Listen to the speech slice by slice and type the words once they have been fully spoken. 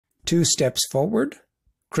2 steps forward,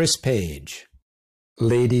 Chris Page.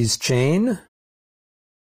 Ladies chain.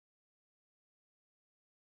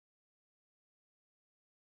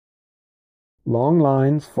 Long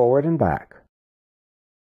lines forward and back.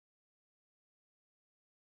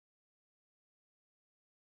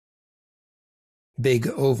 Big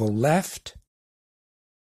oval left.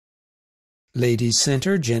 Ladies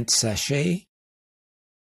center, gents sachet.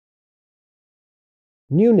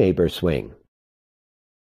 New neighbor swing.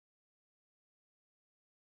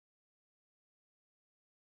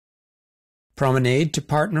 Promenade to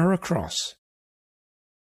partner across.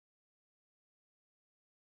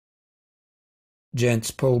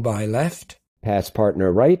 Gents pull by left. Pass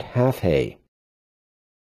partner right, half hay.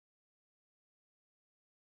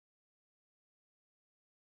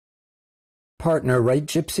 Partner right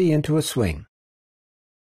gypsy into a swing.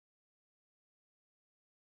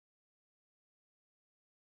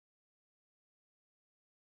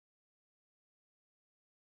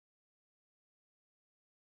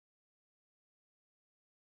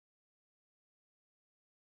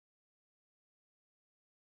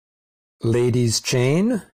 Ladies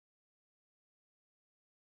chain.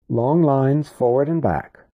 Long lines forward and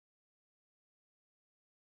back.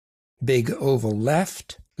 Big oval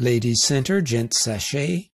left. Ladies center, gents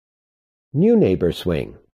sachet. New neighbor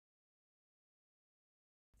swing.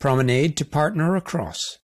 Promenade to partner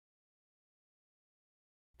across.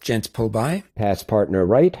 Gents pull by. Pass partner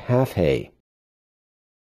right, half hay.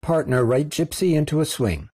 Partner right gypsy into a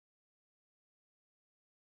swing.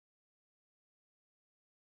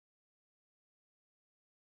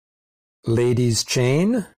 Ladies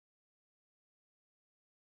chain.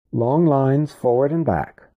 Long lines forward and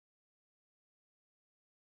back.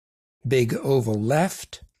 Big oval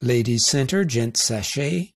left. Ladies center, gents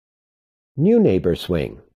sachet. New neighbor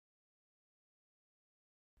swing.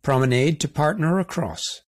 Promenade to partner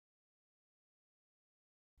across.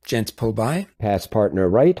 Gents pull by. Pass partner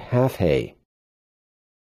right, half hay.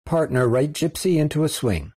 Partner right gypsy into a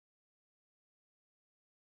swing.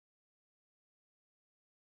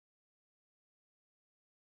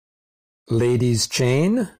 Ladies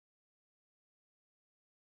chain.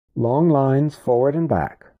 Long lines forward and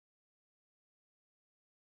back.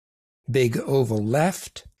 Big oval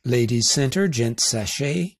left. Ladies center, gents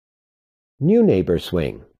sachet. New neighbor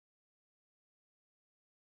swing.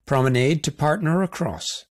 Promenade to partner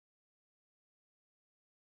across.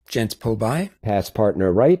 Gents pull by. Pass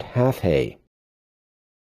partner right, half hay.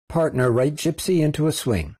 Partner right gypsy into a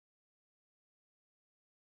swing.